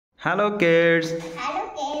Hello kids. Hello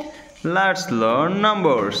kids. Let's learn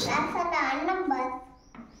numbers. Let's learn numbers.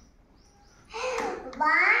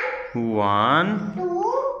 1,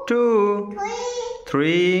 2, 2,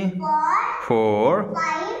 3, 3, 4, 4,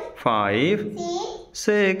 5, 5,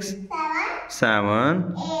 6, 6,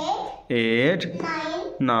 7, 7, 8,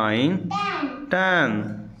 9, 9, 10,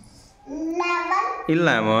 10, 11,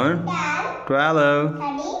 11,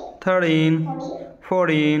 12, 13,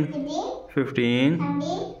 14, 15,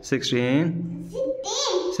 16,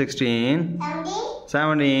 16,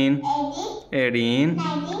 17, 18,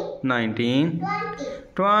 19,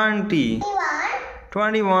 20,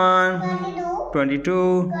 21,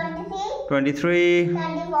 22, 23,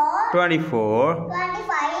 24,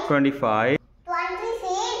 25,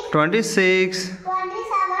 26,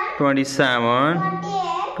 27,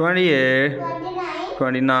 28,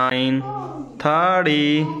 29,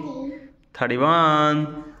 30,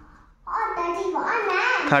 31,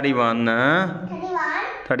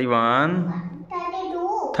 31,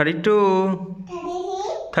 32,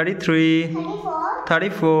 33,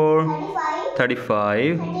 34,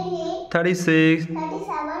 35, 36,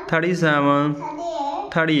 37,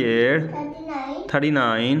 38,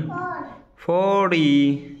 39,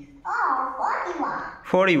 40,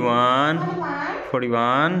 41,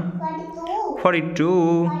 41,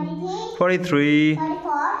 42, 43,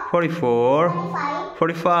 44,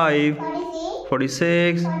 45,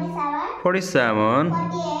 46, 47,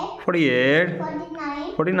 48,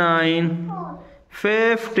 49,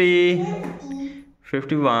 50,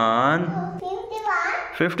 51,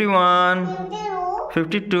 51,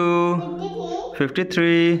 52,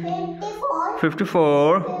 53,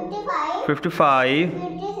 54, 55,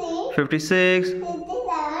 56,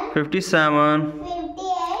 57,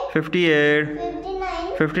 58,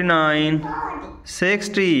 59,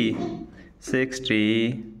 60,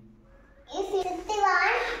 60,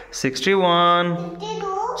 61,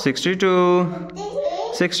 62,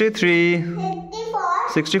 63,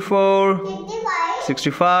 64,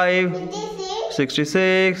 65,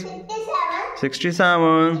 66,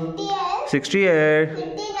 67,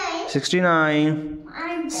 68, 69,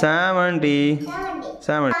 70,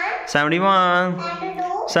 71,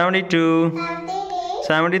 72,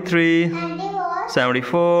 73,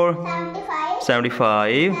 74,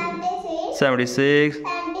 75, 76,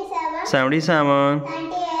 77,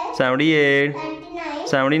 78,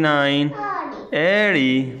 79,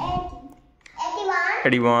 80,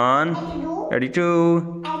 81,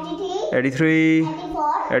 82, 83,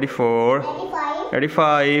 84,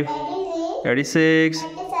 85, 86,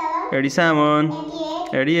 87,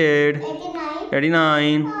 88,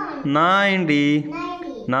 89, 90,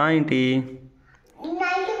 90,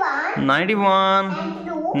 91,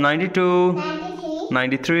 92,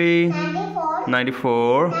 93,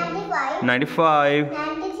 94, 95,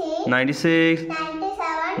 96,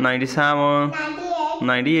 97,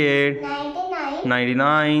 98,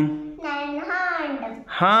 99,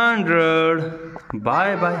 100.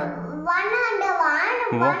 Bye bye.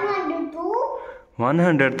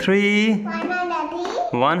 103,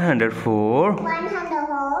 104,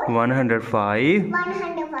 105,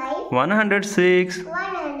 106,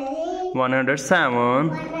 107,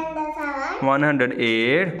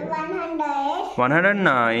 108,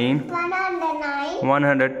 109,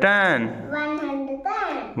 110,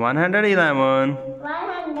 111,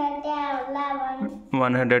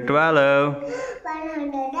 112,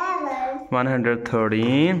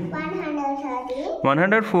 113,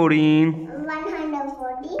 114,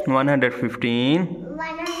 115,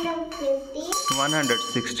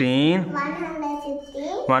 116,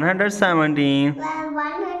 117,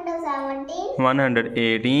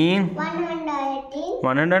 118,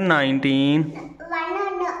 119,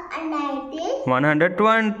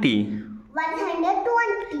 120,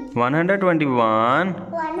 121,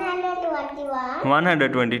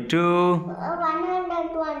 122,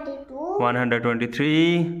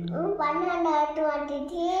 123,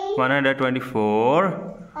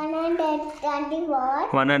 124,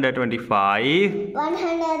 125.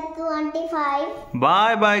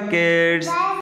 Bye bye kids.